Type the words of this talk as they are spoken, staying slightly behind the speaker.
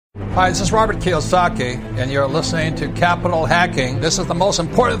Hi, this is Robert Kiyosaki, and you're listening to Capital Hacking. This is the most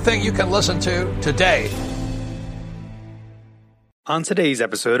important thing you can listen to today. On today's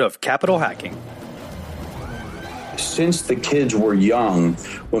episode of Capital Hacking. Since the kids were young,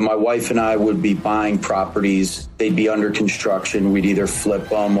 when my wife and I would be buying properties, they'd be under construction. We'd either flip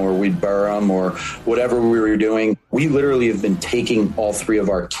them or we'd burr them or whatever we were doing. We literally have been taking all three of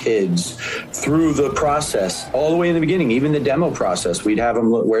our kids through the process, all the way in the beginning, even the demo process. We'd have them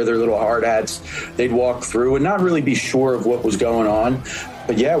wear their little hard hats. They'd walk through and not really be sure of what was going on.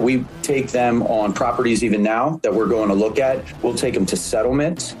 But yeah, we take them on properties even now that we're going to look at. We'll take them to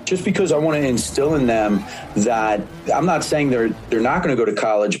settlements just because I want to instill in them that I'm not saying they're not going to go to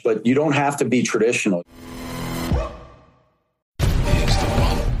college, but you don't have to be traditional. I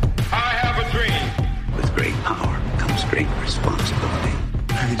have a dream. With great power comes great responsibility.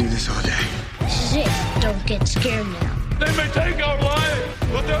 I can do this all day. Shit, don't get scared now. They may take our lives,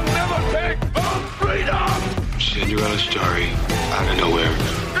 but they'll never take our freedom. Cinderella story out of nowhere.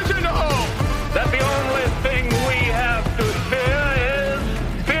 Did you know that the only thing we have to fear is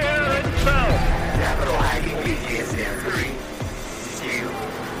fear itself? Capital Hacking begins in 3,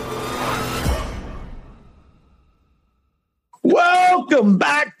 2, 1. Welcome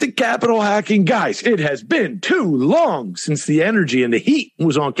back to Capital Hacking. Guys, it has been too long since the energy and the heat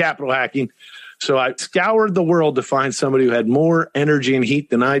was on Capital Hacking. So I scoured the world to find somebody who had more energy and heat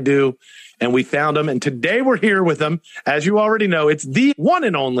than I do. And we found him. And today we're here with him. As you already know, it's the one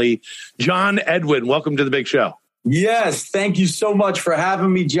and only John Edwin. Welcome to the big show. Yes, thank you so much for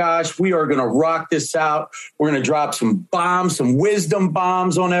having me, Josh. We are going to rock this out. We're going to drop some bombs, some wisdom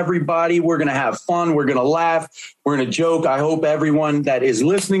bombs on everybody. We're going to have fun. We're going to laugh. We're going to joke. I hope everyone that is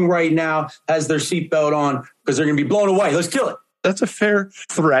listening right now has their seatbelt on because they're going to be blown away. Let's kill it. That's a fair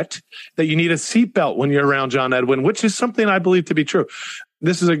threat that you need a seatbelt when you're around John Edwin, which is something I believe to be true.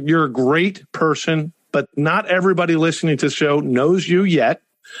 You're a great person, but not everybody listening to the show knows you yet.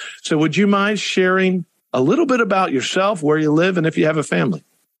 So would you mind sharing a little bit about yourself, where you live, and if you have a family?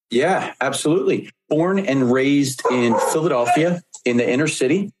 Yeah, absolutely. Born and raised in Philadelphia in the inner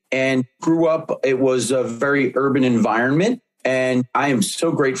city and grew up. It was a very urban environment. And I am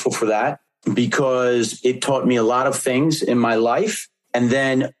so grateful for that because it taught me a lot of things in my life. And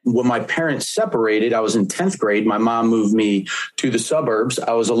then when my parents separated, I was in 10th grade. My mom moved me to the suburbs.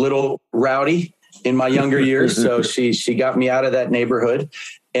 I was a little rowdy in my younger years. So she got me out of that neighborhood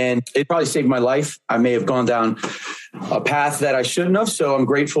and it probably saved my life. I may have gone down a path that I shouldn't have. So I'm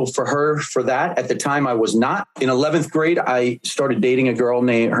grateful for her for that. At the time, I was not. In 11th grade, I started dating a girl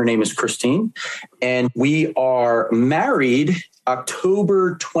her name is Christine. And we are married.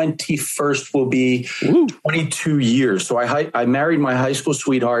 October 21st will be 22 years. So I married my high school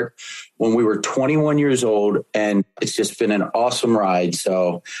sweetheart when we were 21 years old, and it's just been an awesome ride.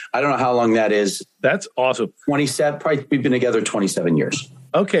 So I don't know how long that is. That's awesome. 27, probably we've been together 27 years.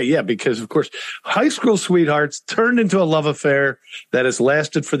 Okay, yeah, because of course, high school sweethearts turned into a love affair that has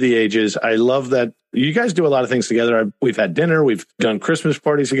lasted for the ages. I love that you guys do a lot of things together. We've had dinner, we've done Christmas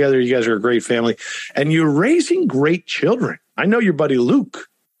parties together. You guys are a great family, and you're raising great children. I know your buddy Luke.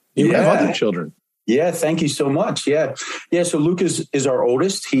 You have other children. Yeah, thank you so much. Yeah. So Luke is our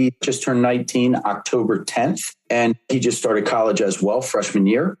oldest. He just turned 19 October 10th, and he just started college as well, freshman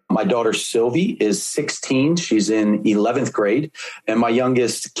year. My daughter Sylvie is 16. She's in 11th grade. And my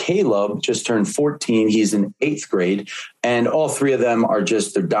youngest Caleb just turned 14. He's in 8th grade. And all three of them are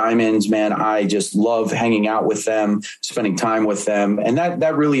they're diamonds, man. I just love hanging out with them, spending time with them. And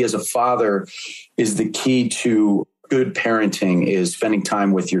that really, as a father, is the key to good parenting, is spending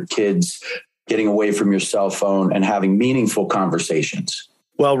time with your kids, getting away from your cell phone and having meaningful conversations.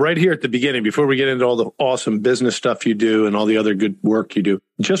 Well, right here at the beginning, before we get into all the awesome business stuff you do and all the other good work you do,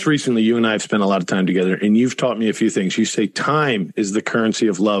 just recently, you and I have spent a lot of time together, and you've taught me a few things. You say time is the currency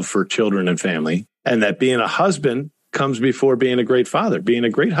of love for children and family, and that being a husband comes before being a great father. Being a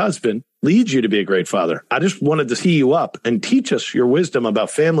great husband leads you to be a great father. I just wanted to tee you up and teach us your wisdom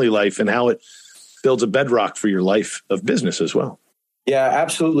about family life and how it builds a bedrock for your life of business as well. Yeah,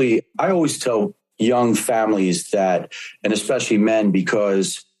 absolutely. I always tell young families that, and especially men,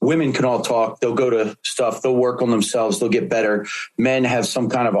 because women can all talk, they'll go to stuff, they'll work on themselves, they'll get better. Men have some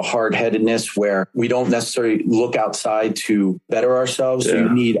kind of a hard-headedness where we don't necessarily look outside to better ourselves. Yeah. So you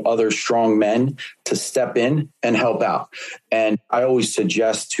need other strong men to step in and help out. And I always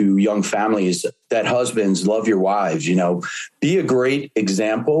suggest to young families that husbands, love your wives, be a great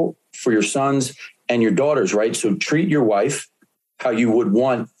example for your sons and your daughters, right? So treat your wife how you would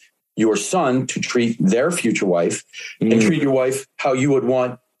want your son to treat their future wife, and treat your wife how you would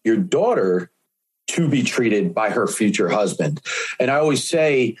want your daughter to be treated by her future husband. And I always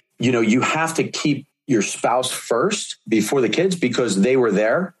say, you have to keep your spouse first before the kids, because they were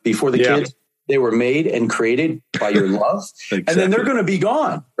there before the kids. They were made and created by your love. Exactly. And then they're going to be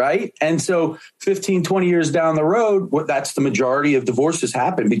gone, right? And so 15, 20 years down the road, that's the majority of divorces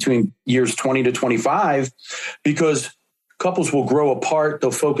happen between years 20 to 25, because couples will grow apart.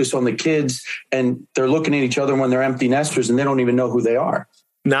 They'll focus on the kids, and they're looking at each other when they're empty nesters, and they don't even know who they are.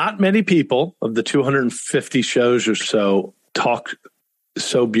 Not many people of the 250 shows or so talk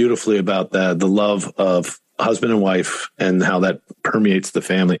so beautifully about that, the love of husband and wife and how that permeates the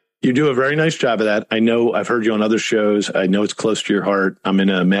family. You do a very nice job of that. I know I've heard you on other shows. I know it's close to your heart. I'm in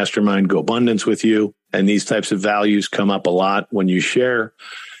a mastermind, Go Abundance, with you. And these types of values come up a lot when you share.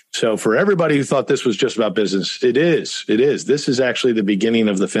 So for everybody who thought this was just about business, it is. It is. This is actually the beginning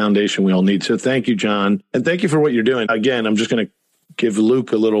of the foundation we all need. So thank you, John. And thank you for what you're doing. Again, I'm just going to give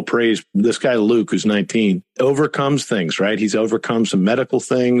Luke a little praise. This guy, Luke, who's 19, overcomes things, right? He's overcome some medical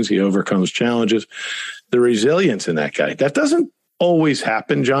things. He overcomes challenges. The resilience in that guy, that doesn't always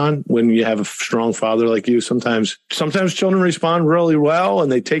happen, John, when you have a strong father like you. Sometimes children respond really well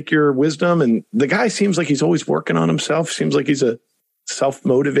and they take your wisdom. And the guy seems like he's always working on himself. Seems like he's a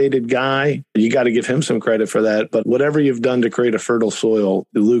self-motivated guy. You got to give him some credit for that. But whatever you've done to create a fertile soil,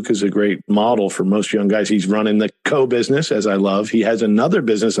 Luke is a great model for most young guys. He's running the co-business, as I love. He has another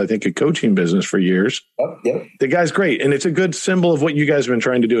business, I think a coaching business for years. Yep. The guy's great. And it's a good symbol of what you guys have been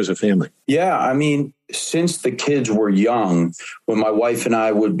trying to do as a family. Yeah. I mean, since the kids were young, when my wife and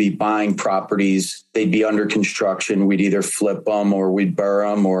I would be buying properties, they'd be under construction. We'd either flip them or we'd burr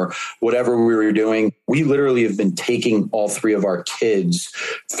them or whatever we were doing. We literally have been taking all three of our kids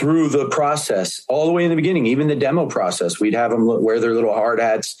through the process all the way in the beginning, even the demo process. We'd have them wear their little hard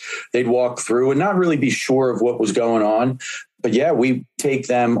hats. They'd walk through and not really be sure of what was going on. But yeah, we take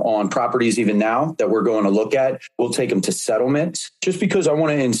them on properties even now that we're going to look at. We'll take them to settlements just because I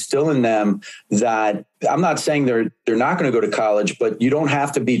want to instill in them that I'm not saying they're not going to go to college, but you don't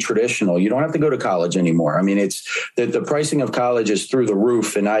have to be traditional. You don't have to go to college anymore. I mean, it's the pricing of college is through the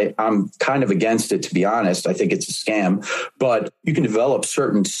roof, and I'm kind of against it, to be honest. I think it's a scam, but you can develop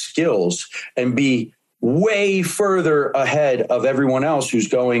certain skills and be way further ahead of everyone else who's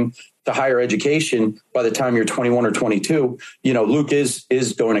going to higher education by the time you're 21 or 22. Luke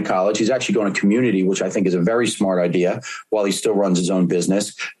is going to college. He's actually going to community, which I think is a very smart idea while he still runs his own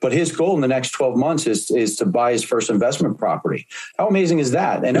business. But his goal in the next 12 months is to buy his first investment property. How amazing is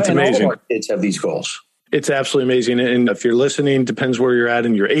that? And, it's amazing. All of our kids have these goals. It's absolutely amazing. And if you're listening, depends where you're at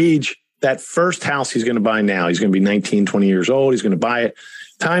in your age. That first house he's going to buy now, he's going to be 19, 20 years old. He's going to buy it.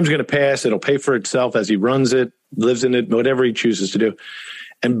 Time's going to pass. It'll pay for itself as he runs it, lives in it, whatever he chooses to do.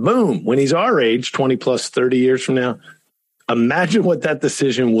 And boom, when he's our age, 20 plus 30 years from now, imagine what that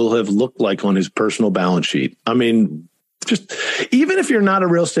decision will have looked like on his personal balance sheet. I mean, just even if you're not a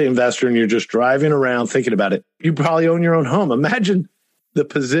real estate investor and you're just driving around thinking about it, you probably own your own home. Imagine the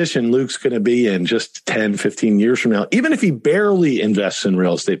position Luke's going to be in just 10, 15 years from now. Even if he barely invests in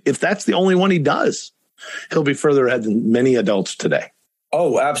real estate, if that's the only one he does, he'll be further ahead than many adults today.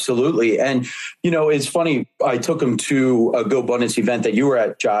 Oh, absolutely. And, it's funny. I took him to a Go Abundance event that you were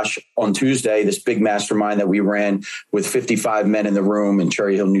at, Josh, on Tuesday, this big mastermind that we ran with 55 men in the room in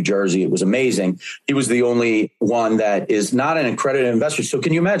Cherry Hill, New Jersey. It was amazing. He was the only one that is not an accredited investor. So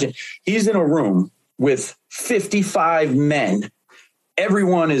can you imagine? He's in a room with 55 men.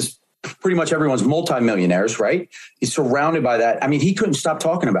 Pretty much everyone's multimillionaires, right? He's surrounded by that. I mean, he couldn't stop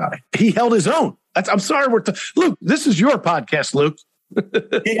talking about it. He held his own. I'm sorry. Luke, this is your podcast, Luke.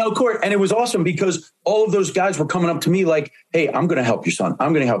 He held court. And it was awesome because all of those guys were coming up to me like, hey, I'm going to help your son.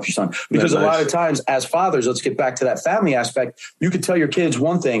 I'm going to help your son. Because a lot of times as fathers, let's get back to that family aspect. You could tell your kids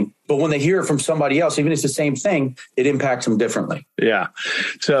one thing, but when they hear it from somebody else, even if it's the same thing, it impacts them differently. Yeah.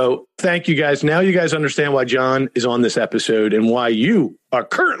 So thank you guys. Now you guys understand why John is on this episode and why you are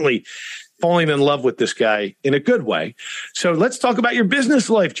currently falling in love with this guy in a good way. So let's talk about your business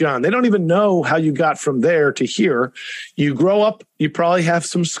life, John. They don't even know how you got from there to here. You grow up, you probably have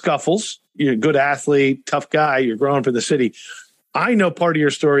some scuffles. You're a good athlete, tough guy. You're growing for the city. I know part of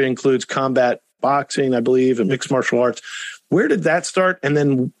your story includes combat boxing, I believe, and mixed martial arts. Where did that start? And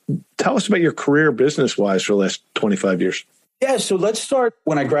then tell us about your career business-wise for the last 25 years. Yeah, so let's start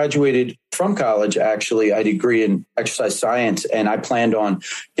when I graduated from college. Actually, I had a degree in exercise science, and I planned on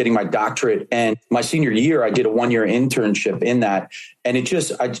getting my doctorate. And my senior year, I did a 1-year internship in that. And I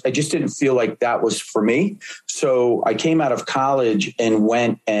just didn't feel like that was for me. So I came out of college and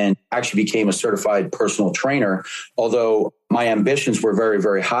went and actually became a certified personal trainer, although my ambitions were very,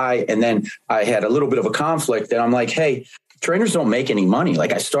 very high. And then I had a little bit of a conflict, and I'm like, hey, trainers don't make any money.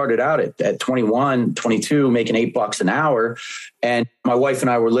 Like I started out at 21, 22, making $8 an hour. And my wife and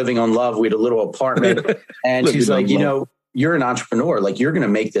I were living on love. We had a little apartment and she's like, you know, you're an entrepreneur, like you're going to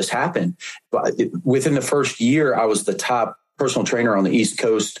make this happen. But within the first year, I was the top personal trainer on the East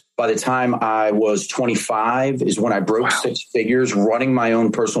Coast. By the time I was 25 is when I broke 6 figures running my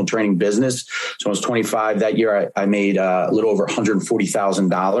own personal training business. So I was 25 that year. I made a little over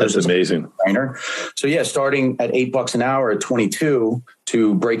 $140,000. That's amazing. Trainer. So yeah, starting at $8 an hour at 22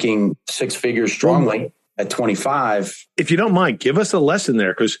 to breaking 6 figures strongly at 25. If you don't mind, give us a lesson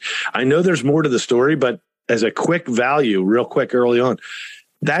there, because I know there's more to the story, but as a quick value, real quick early on,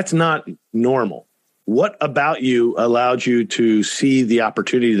 that's not normal. What about you allowed you to see the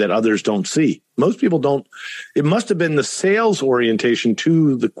opportunity that others don't see? Most people don't. It must have been the sales orientation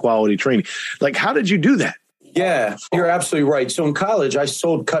to the quality training. Like, how did you do that? Yeah, you're absolutely right. So in college, I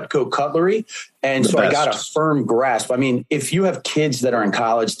sold Cutco cutlery. And so I got a firm grasp. I mean, if you have kids that are in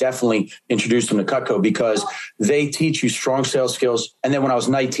college, definitely introduce them to Cutco because they teach you strong sales skills. And then when I was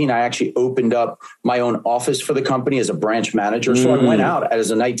 19, I actually opened up my own office for the company as a branch manager. So I went out as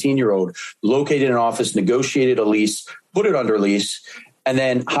a 19-year-old, located an office, negotiated a lease, put it under lease, and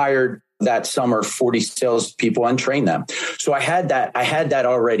then hired that summer 40 salespeople and train them. So I had that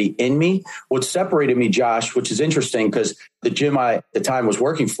already in me. What separated me, Josh, which is interesting because the gym I at the time was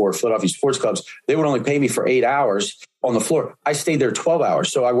working for, Philadelphia Sports Clubs, they would only pay me for 8 hours on the floor. I stayed there 12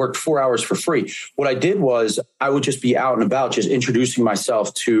 hours. So I worked 4 hours for free. What I did was I would just be out and about, just introducing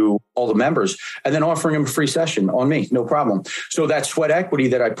myself to all the members and then offering them a free session on me. No problem. So that sweat equity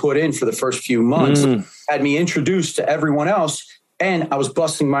that I put in for the first few months had me introduced to everyone else. And I was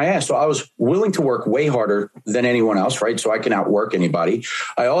busting my ass. So I was willing to work way harder than anyone else, right? So I can outwork anybody.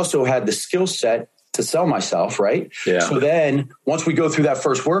 I also had the skill set to sell myself, right? Yeah. So then once we go through that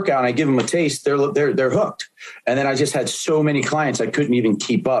first workout and I give them a taste, they're hooked. And then I just had so many clients I couldn't even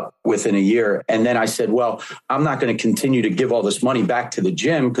keep up within a year. And then I said, well, I'm not going to continue to give all this money back to the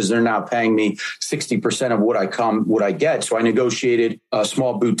gym because they're now paying me 60% of what I get. So I negotiated a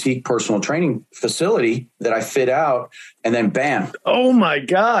small boutique personal training facility that I fit out, and then bam. Oh my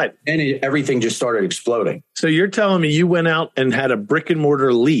God. And everything just started exploding. So you're telling me you went out and had a brick and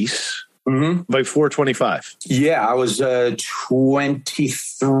mortar lease by 425. Yeah, I was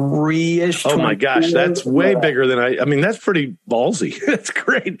 23-ish. Oh my gosh, that's way bigger than I mean, that's pretty ballsy. That's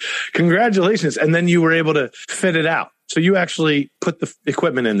great. Congratulations. And then you were able to fit it out. So you actually put the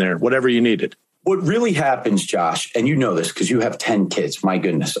equipment in there, whatever you needed. What really happens, Josh, and you know this because you have 10 kids. My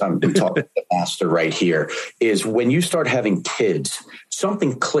goodness, I'm talking to the master right here, is when you start having kids,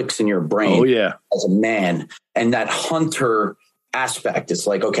 something clicks in your brain as a man. And that hunter aspect. It's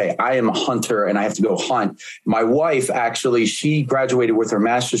like, okay, I am a hunter and I have to go hunt. My wife, actually, she graduated with her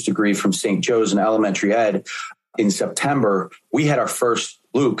master's degree from St. Joe's in elementary ed in September. We had our first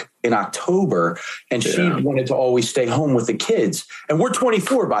Luke in October, and she wanted to always stay home with the kids. And we're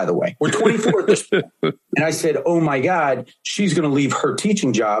 24, by the way. We're 24 at this point. And I said, oh my God, she's going to leave her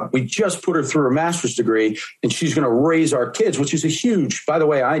teaching job. We just put her through her master's degree, and she's going to raise our kids, which is a huge, by the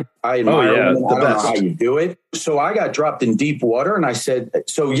way, I admire women. I don't know how you do it. So I got dropped in deep water, and I said,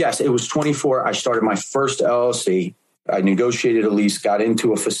 so yes, it was 24. I started my first LLC. I negotiated a lease, got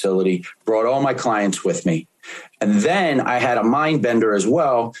into a facility, brought all my clients with me. And then I had a mind bender as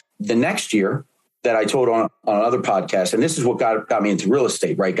well the next year that I told on another podcast. And this is what got me into real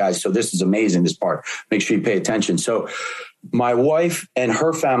estate, right, guys? So this is amazing, this part. Make sure you pay attention. So my wife and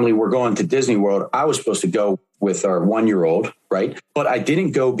her family were going to Disney World. I was supposed to go with our 1-year-old, right? But I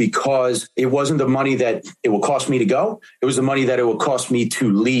didn't go because it wasn't the money that it will cost me to go. It was the money that it will cost me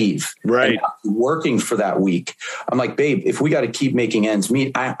to leave. Right. Working for that week. I'm like, babe, if we got to keep making ends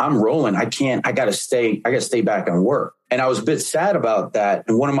meet, I'm rolling. I got to stay back and work. And I was a bit sad about that.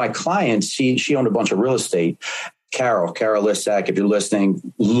 And one of my clients, she owned a bunch of real estate. Carol Lissack, if you're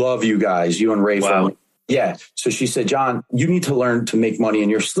listening, love you guys, you and Ray. Wow. Yeah. So she said, John, you need to learn to make money in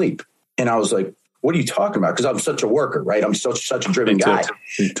your sleep. And I was like, what are you talking about? Because I'm such a worker, right? I'm such a driven guy.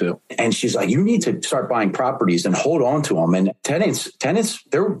 Me too. And she's like, you need to start buying properties and hold on to them. And tenants,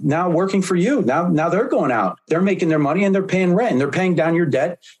 they're now working for you. Now they're going out. They're making their money and they're paying rent. And they're paying down your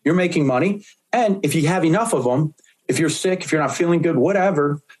debt. You're making money. And if you have enough of them, if you're sick, if you're not feeling good,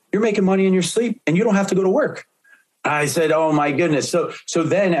 whatever, you're making money in your sleep and you don't have to go to work. I said, oh my goodness. So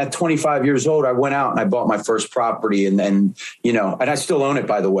then at 25 years old, I went out and I bought my first property and then, and I still own it,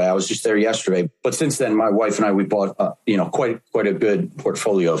 by the way. I was just there yesterday. But since then, my wife and I, we bought, quite a good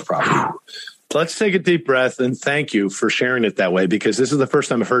portfolio of property. Let's take a deep breath and thank you for sharing it that way, because this is the first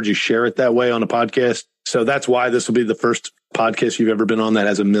time I've heard you share it that way on a podcast. So that's why this will be the first podcast you've ever been on that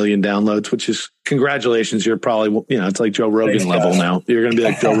has 1 million downloads, which is congratulations. You're probably, it's like Joe Rogan level now. You're going to be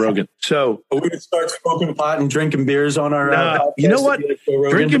like Joe Rogan. So we're going to start smoking pot and drinking beers on our podcast. You know what? Like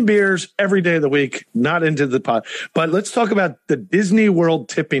drinking beers every day of the week, not into the pot. But let's talk about the Disney World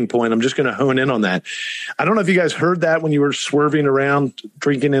tipping point. I'm just going to hone in on that. I don't know if you guys heard that when you were swerving around,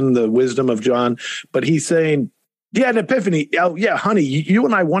 drinking in the wisdom of John, but he's saying, yeah, an epiphany. Oh, yeah, honey, you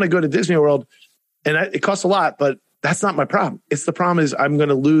and I want to go to Disney World. And it costs a lot, but that's not my problem. It's the problem is I'm going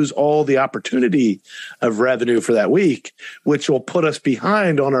to lose all the opportunity of revenue for that week, which will put us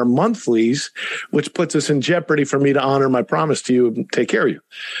behind on our monthlies, which puts us in jeopardy for me to honor my promise to you and take care of you.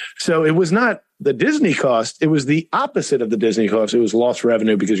 So it was not the Disney cost. It was the opposite of the Disney cost. It was lost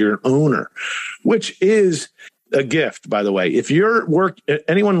revenue because you're an owner, which is a gift, by the way. If you're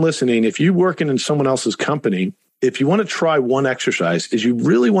anyone listening, if you working in someone else's company, if you want to try one exercise is you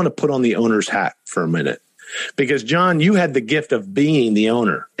really want to put on the owner's hat for a minute. Because, John, you had the gift of being the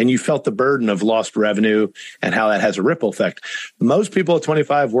owner and you felt the burden of lost revenue and how that has a ripple effect. Most people at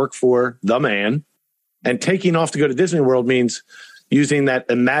 25 work for the man, and taking off to go to Disney World means using that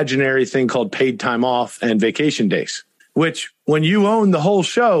imaginary thing called paid time off and vacation days, which when you own the whole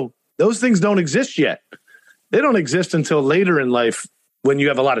show, those things don't exist yet. They don't exist until later in life when you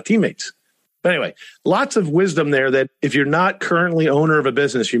have a lot of teammates. But anyway, lots of wisdom there that if you're not currently owner of a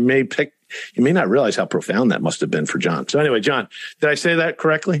business, you may not realize how profound that must have been for John. So anyway, John, did I say that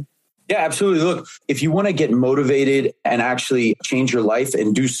correctly? Yeah, absolutely. Look, if you want to get motivated and actually change your life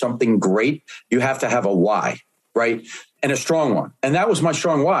and do something great, you have to have a why, right? And a strong one. And that was my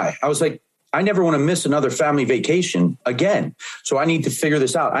strong why. I was like, I never want to miss another family vacation again. So I need to figure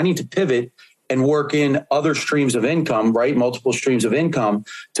this out. I need to pivot and work in other streams of income, right? Multiple streams of income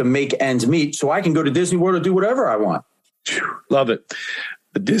to make ends meet so I can go to Disney World or do whatever I want. Love it.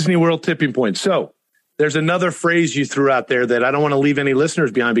 The Disney World tipping point. So there's another phrase you threw out there that I don't want to leave any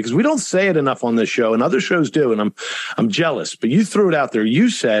listeners behind because we don't say it enough on this show and other shows do. And I'm jealous, but you threw it out there. You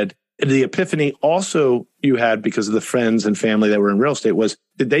said the epiphany also you had because of the friends and family that were in real estate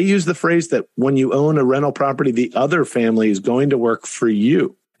did they use the phrase that when you own a rental property, the other family is going to work for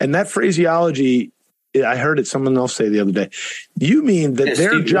you? And that phraseology, I heard it someone else say the other day. You mean that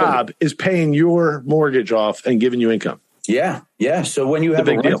their job is paying your mortgage off and giving you income? Yeah. Yeah. So when you have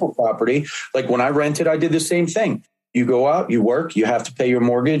a rental property, like when I rented, I did the same thing. You go out, you work, you have to pay your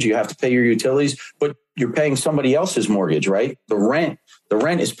mortgage, you have to pay your utilities, but you're paying somebody else's mortgage, right? The rent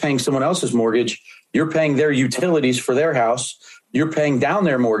is paying someone else's mortgage. You're paying their utilities for their house. You're paying down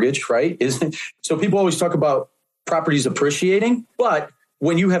their mortgage, right? So people always talk about properties appreciating, but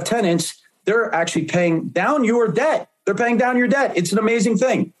when you have tenants, they're actually paying down your debt. They're paying down your debt. It's an amazing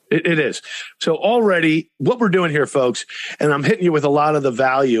thing. It is. So already what we're doing here, folks, and I'm hitting you with a lot of the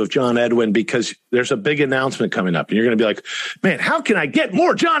value of John Edwin because there's a big announcement coming up and you're going to be like, man, how can I get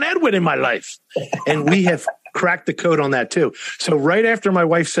more John Edwin in my life? And we have cracked the code on that too. So right after my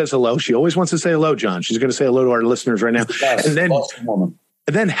wife says hello, she always wants to say hello, John. She's going to say hello to our listeners right now. Yes,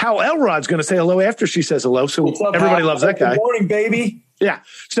 and then Hal Elrod's going to say hello after she says hello. So everybody loves that guy. Good morning, baby. Yeah.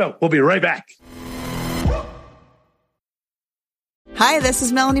 So we'll be right back. Hi, this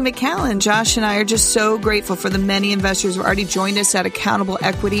is Melanie McCallan. Josh and I are just so grateful for the many investors who already joined us at Accountable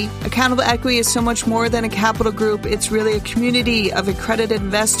Equity. Accountable Equity is so much more than a capital group. It's really a community of accredited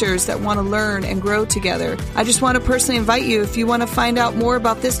investors that want to learn and grow together. I just want to personally invite you, if you want to find out more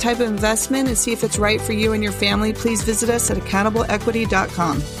about this type of investment and see if it's right for you and your family, please visit us at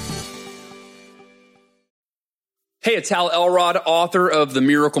accountableequity.com. Hey, it's Hal Elrod, author of The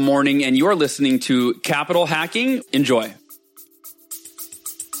Miracle Morning, and you're listening to Capital Hacking. Enjoy.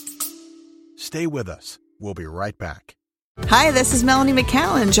 Stay with us. We'll be right back. Hi, this is Melanie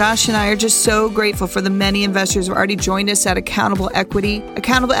McCallan. Josh and I are just so grateful for the many investors who already joined us at Accountable Equity.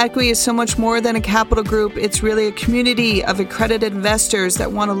 Accountable Equity is so much more than a capital group. It's really a community of accredited investors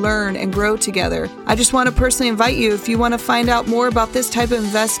that want to learn and grow together. I just want to personally invite you, if you want to find out more about this type of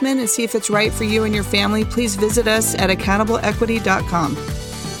investment and see if it's right for you and your family, please visit us at accountableequity.com.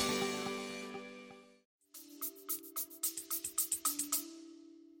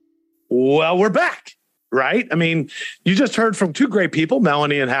 Well, we're back, right? I mean, you just heard from two great people,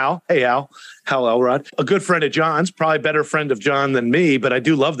 Melanie and Hal. Hey, Hal Elrod, a good friend of John's, probably a better friend of John than me, but I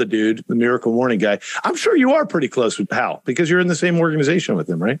do love the dude, the Miracle Morning guy. I'm sure you are pretty close with Hal because you're in the same organization with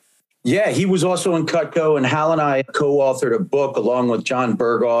him, right? Yeah, he was also in Cutco, and Hal and I co-authored a book along with John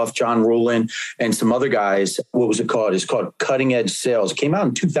Berghoff, John Rulin, and some other guys. What was it called? It's called Cutting Edge Sales. It came out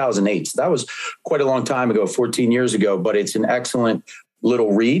in 2008. So that was quite a long time ago, 14 years ago, but it's an excellent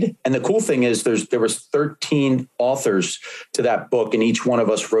little read. And the cool thing is there was 13 authors to that book, and each one of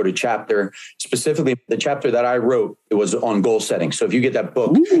us wrote a chapter. Specifically, the chapter that I wrote, it was on goal setting. So if you get that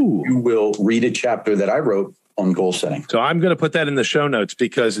book, you will read a chapter that I wrote on goal setting. So I'm going to put that in the show notes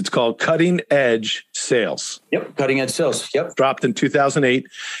because it's called Cutting Edge Sales. Yep. Cutting Edge Sales. Yep. Dropped in 2008.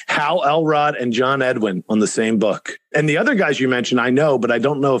 Hal Elrod and John Edwin on the same book. And the other guys you mentioned, I know, but I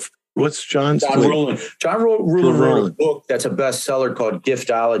don't know if what's John's? John Ruhlin. John Ruhlin wrote a book that's a bestseller called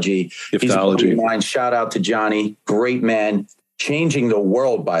Giftology. He's a buddy of mine. Shout out to Johnny. Great man. Changing the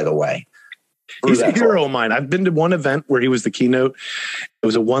world, by the way. He's a hero of mine. I've been to one event where he was the keynote. It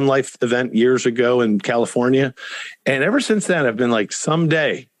was a One Life event years ago in California. And ever since then, I've been like,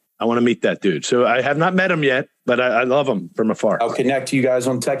 someday I want to meet that dude. So I have not met him yet, but I love him from afar. I'll connect you guys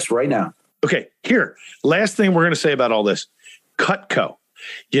on text right now. Okay, here. Last thing we're going to say about all this. Cutco.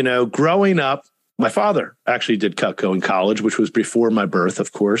 You know, growing up, my father actually did Cutco in college, which was before my birth,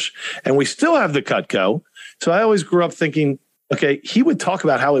 of course. And we still have the Cutco. So I always grew up thinking, okay, he would talk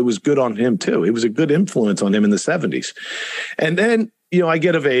about how it was good on him too. It was a good influence on him in the 70s. And then, you know, I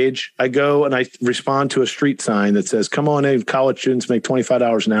get of age, I go and I respond to a street sign that says, come on in, college students make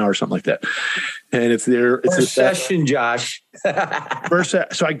 $25 an hour or something like that. And it's there. It's first session, Josh.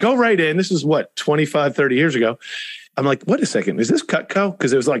 So I go right in. This is what, 25, 30 years ago. I'm like, wait a second, is this Cutco?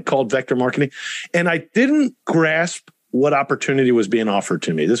 Because it was like called Vector Marketing. And I didn't grasp what opportunity was being offered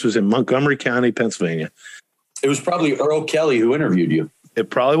to me. This was in Montgomery County, Pennsylvania. It was probably Earl Kelly who interviewed you.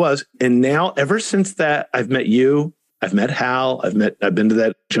 It probably was. And now, ever since that, I've met you. I've met Hal. I've been to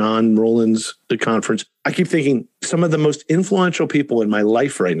that John Rollins conference. I keep thinking some of the most influential people in my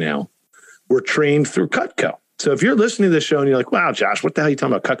life right now were trained through Cutco. So if you're listening to this show and you're like, wow, Josh, what the hell are you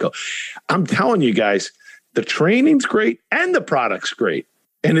talking about Cutco? I'm telling you guys, the training's great and the product's great.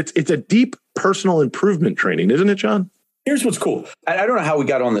 And it's a deep personal improvement training, isn't it, John? Here's what's cool. I don't know how we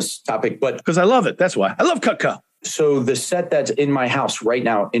got on this topic, but because I love it. That's why I love Cutco. So the set that's in my house right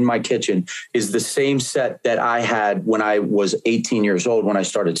now in my kitchen is the same set that I had when I was 18 years old when I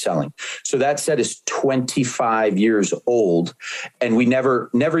started selling. So that set is 25 years old, and we never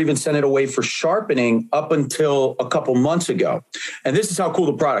even sent it away for sharpening up until a couple months ago. And this is how cool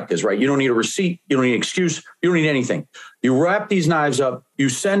the product is, right? You don't need a receipt. You don't need an excuse. You don't need anything. You wrap these knives up. You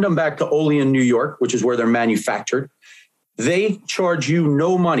send them back to Olean, New York, which is where they're manufactured. They charge you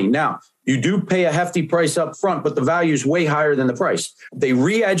no money. Now, you do pay a hefty price up front, but the value is way higher than the price. They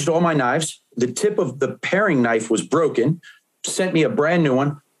re-edged all my knives. The tip of the paring knife was broken, sent me a brand new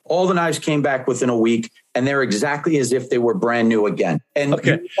one. All the knives came back within a week, and they're exactly as if they were brand new again. And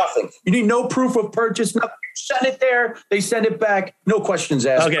you need nothing. You need no proof of purchase, nothing. Send it there. They send it back. No questions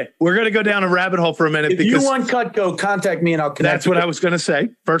asked. Okay, we're going to go down a rabbit hole for a minute. If you want Cutco, contact me and I'll connect. That's what I was going to say.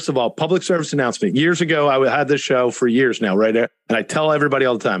 First of all, public service announcement. Years ago, I had this show for years now, right? And I tell everybody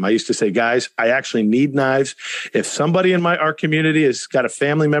all the time, I used to say, guys, I actually need knives. If somebody in our community has got a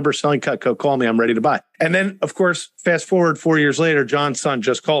family member selling Cutco, call me. I'm ready to buy. And then, of course, fast forward 4 years later, John's son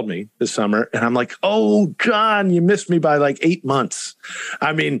just called me this summer. And I'm like, oh, John, you missed me by like 8 months.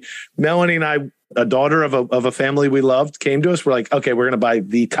 I mean, Melanie and I, a daughter of a family we loved, came to us. We're like, okay, we're going to buy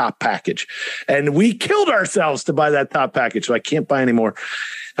the top package. And we killed ourselves to buy that top package. So I can't buy anymore.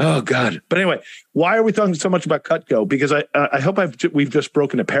 Oh, God. But anyway, why are we talking so much about Cutco? Because I hope we've just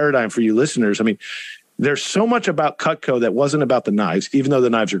broken a paradigm for you listeners. I mean, there's so much about Cutco that wasn't about the knives, even though the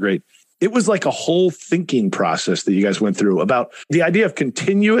knives are great. It was like a whole thinking process that you guys went through about the idea of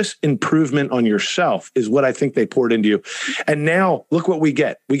continuous improvement on yourself is what I think they poured into you. And now look what we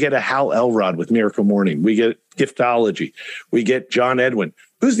get. We get a Hal Elrod with Miracle Morning. We get Giftology. We get John Edwin.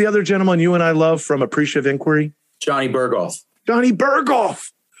 Who's the other gentleman you and I love from Appreciative Inquiry? Johnny Berghoff. Johnny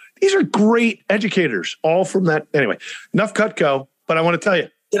Berghoff. These are great educators, all from that. Anyway, enough Cutco, but I want to tell you.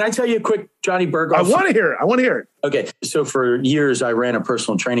 Can I tell you a quick Johnny Berghoff? I want to hear it. Okay. So for years, I ran a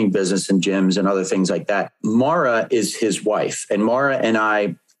personal training business in gyms and other things like that. Mara is his wife, and Mara and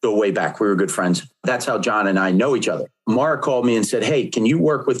I go way back. We were good friends. That's how John and I know each other. Mara called me and said, hey, can you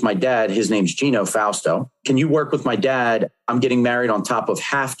work with my dad? His name's Gino Fausto. Can you work with my dad? I'm getting married on top of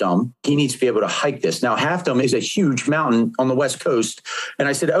Half Dome. He needs to be able to hike this. Now, Half Dome is a huge mountain on the West Coast. And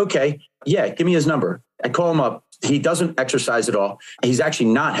I said, okay, yeah, give me his number. I call him up. He doesn't exercise at all. He's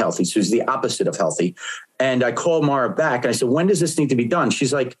actually not healthy. So he's the opposite of healthy. And I called Mara back and I said, when does this need to be done?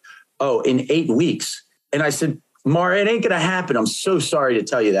 She's like, oh, in 8 weeks. And I said, Mara, it ain't going to happen. I'm so sorry to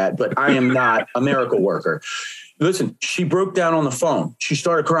tell you that, but I am not a miracle worker. Listen, she broke down on the phone. She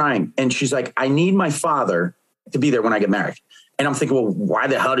started crying and she's like, I need my father to be there when I get married. And I'm thinking, well, why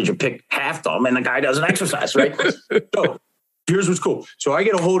the hell did you pick Half Dome and the guy doesn't exercise, right? So here's what's cool. So I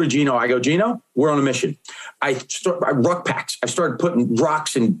get a hold of Gino. I go, Gino, we're on a mission. I ruck packs. I started putting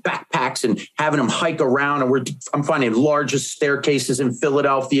rocks in backpacks and having them hike around. And I'm finding largest staircases in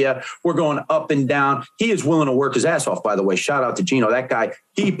Philadelphia. We're going up and down. He is willing to work his ass off, by the way. Shout out to Gino. That guy,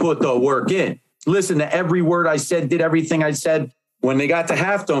 he put the work in. Listen to every word I said, did everything I said. When they got to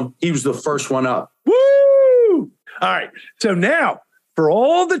halftime, he was the first one up. Woo! All right. So now, for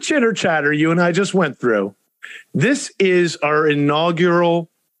all the chitter chatter you and I just went through, this is our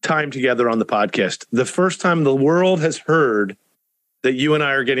inaugural time together on the podcast. The first time the world has heard that you and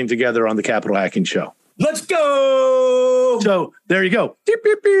I are getting together on the Capital Hacking Show. Let's go. So there you go. Beep,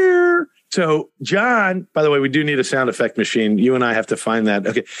 beep, beep. So John, by the way, we do need a sound effect machine. You and I have to find that.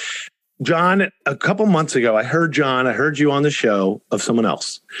 Okay. John, a couple months ago, I heard you on the show of someone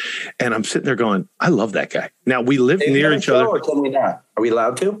else. And I'm sitting there going, I love that guy. Now, we live near each other. Or tell me not. Are we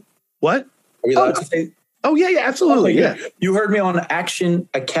allowed to? What? Are we allowed to say? Oh, yeah, absolutely. Yeah. You heard me on Action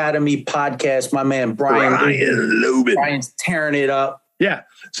Academy podcast. My man, Brian Lubin. Brian's tearing it up. Yeah.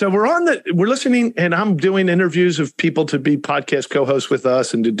 So we're listening, and I'm doing interviews of people to be podcast co-hosts with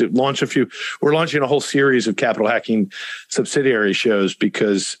us and to launch we're launching a whole series of Capital Hacking subsidiary shows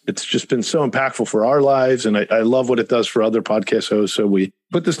because it's just been so impactful for our lives. And I love what it does for other podcast hosts. So we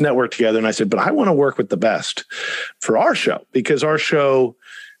put this network together and I said, but I want to work with the best for our show because our show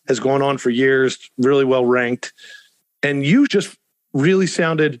has gone on for years, really well ranked. And you just really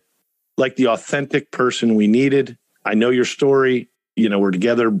sounded like the authentic person we needed. I know your story. You know, we're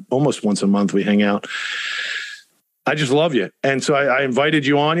together almost once a month. We hang out. I just love you. And so I invited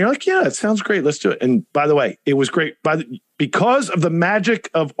you on. You're like, yeah, it sounds great. Let's do it. And by the way, it was great. Because of the magic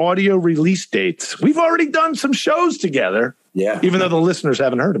of audio release dates, we've already done some shows together. Yeah. Even though the listeners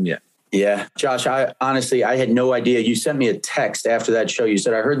haven't heard them yet. Yeah. Josh, I had no idea. You sent me a text after that show. You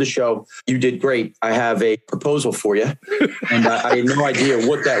said, I heard the show. You did great. I have a proposal for you. And I had no idea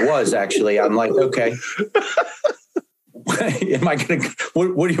what that was, actually. I'm like, okay. Am I going to,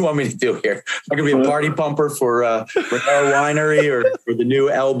 what do you want me to do here? Am I going to be a party pumper for our winery or for the new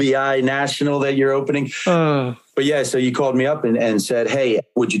LBI National that you're opening? But yeah, so you called me up and said, hey,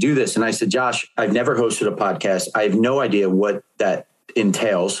 would you do this? And I said, Josh, I've never hosted a podcast. I have no idea what that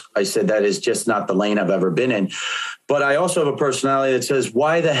entails. I said, that is just not the lane I've ever been in. But I also have a personality that says,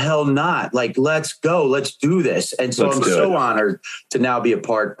 why the hell not? Like, let's go, let's do this. And so I'm so honored to now be a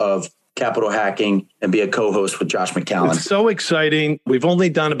part of Capital Hacking and be a co-host with Josh McCallan. It's so exciting. We've only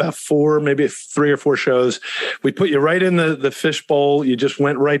done about 4, maybe 3 or 4 shows. We put you right in the fishbowl. You just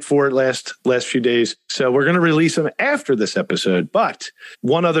went right for it last few days. So we're going to release them after this episode. But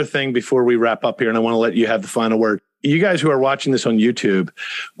one other thing before we wrap up here, and I want to let you have the final word. You guys who are watching this on YouTube,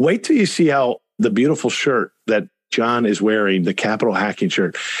 wait till you see how the beautiful shirt that John is wearing, the Capital Hacking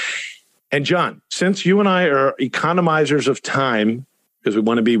shirt. And John, since you and I are economizers of time, because we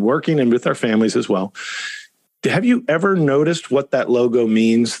want to be working and with our families as well. Have you ever noticed what that logo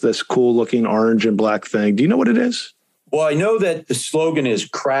means, this cool looking orange and black thing? Do you know what it is? Well, I know that the slogan is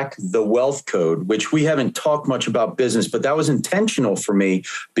crack the wealth code, which we haven't talked much about business, but that was intentional for me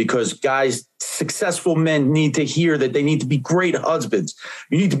because guys, successful men need to hear that they need to be great husbands.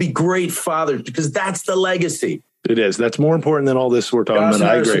 You need to be great fathers because that's the legacy. It is. That's more important than all this we're talking about.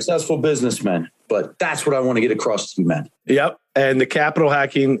 I agree. Successful businessmen, but that's what I want to get across to you, man. Yep. And the Capital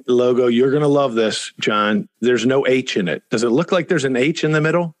Hacking logo, you're going to love this, John. There's no H in it. Does it look like there's an H in the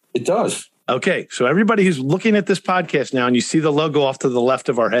middle? It does. Okay. So everybody who's looking at this podcast now and you see the logo off to the left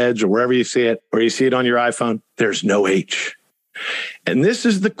of our heads or wherever you see it, or you see it on your iPhone, there's no H. And this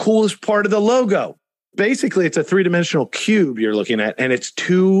is the coolest part of the logo. Basically, it's a 3-dimensional cube you're looking at, and it's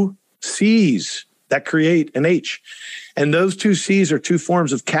 2 C's that create an H. And those 2 C's are 2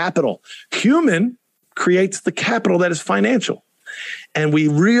 forms of capital. Human creates the capital that is financial. And we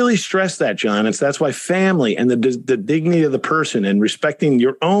really stress that, John. That's why family and the dignity of the person and respecting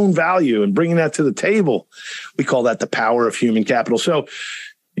your own value and bringing that to the table, we call that the power of human capital. So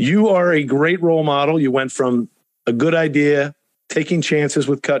you are a great role model. You went from a good idea, taking chances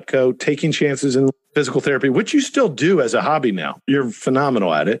with Cutco, taking chances in physical therapy, which you still do as a hobby now. You're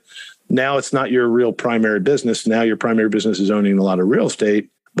phenomenal at it. Now it's not your real primary business. Now your primary business is owning a lot of real estate,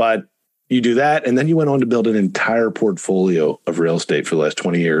 but you do that. And then you went on to build an entire portfolio of real estate for the last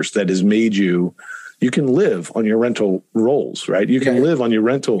 20 years that has made you can live on your rental rolls, right? You can live on your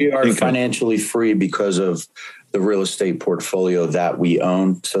rental income. We are income. Financially free because of the real estate portfolio that we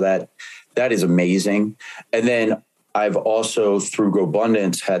own. So that is amazing. And then I've also, through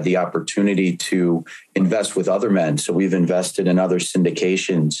GoBundance, had the opportunity to invest with other men. So we've invested in other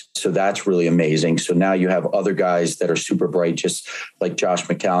syndications. So that's really amazing. So now you have other guys that are super bright, just like Josh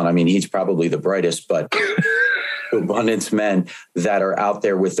McCallan. I mean, he's probably the brightest, but to abundance men that are out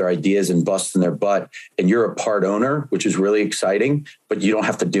there with their ideas and busting their butt. And you're a part owner, which is really exciting, but you don't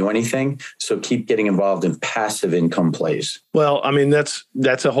have to do anything. So keep getting involved in passive income plays. Well, I mean, that's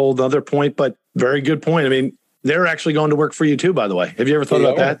a whole other point, but very good point. I mean, they're actually going to work for you too, by the way. Have you ever thought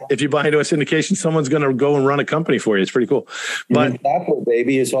about that? If you buy into a syndication, someone's going to go and run a company for you. It's pretty cool. But capital,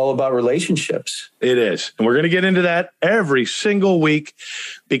 baby, is all about relationships. It is. And we're going to get into that every single week,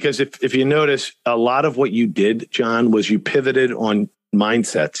 because if you notice, a lot of what you did, John, was you pivoted on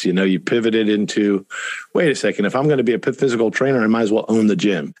mindsets. You pivoted into, wait a second, if I'm going to be a physical trainer, I might as well own the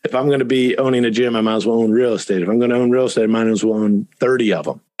gym. If I'm going to be owning a gym, I might as well own real estate. If I'm going to own real estate, I might as well own 30 of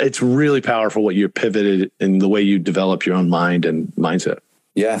them. It's really powerful what you pivoted in the way you develop your own mind and mindset.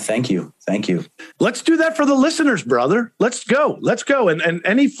 Yeah, thank you. Thank you. Let's do that for the listeners, brother. Let's go. And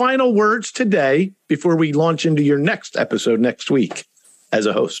any final words today before we launch into your next episode next week as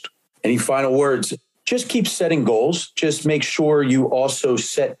a host? Any final words? Just keep setting goals. Just make sure you also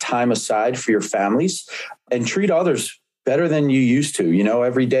set time aside for your families and treat others better than you used to.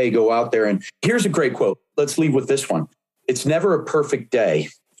 Every day go out there. And here's a great quote. Let's leave with this one. It's never a perfect day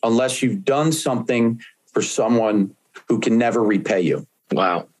unless you've done something for someone who can never repay you.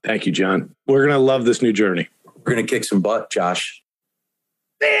 Wow. Thank you, John. We're going to love this new journey. We're going to kick some butt, Josh.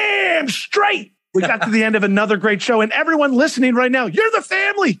 Damn straight. We got to the end of another great show. And everyone listening right now, you're the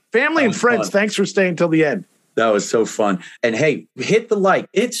family and friends. Fun. Thanks for staying till the end. That was so fun. And hey, hit the like,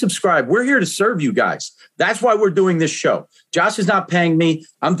 hit subscribe. We're here to serve you guys. That's why we're doing this show. Josh is not paying me.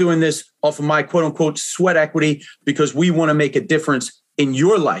 I'm doing this off of my quote unquote sweat equity because we want to make a difference in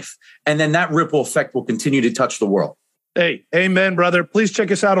your life. And then that ripple effect will continue to touch the world. Hey, amen, brother. Please check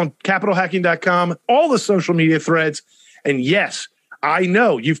us out on capitalhacking.com, all the social media threads. And yes, I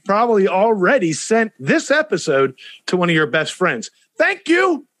know you've probably already sent this episode to one of your best friends. Thank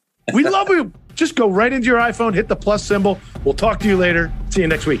you. We love you. Just go right into your iPhone, hit the plus symbol. We'll talk to you later. See you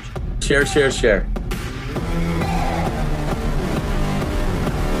next week. Share.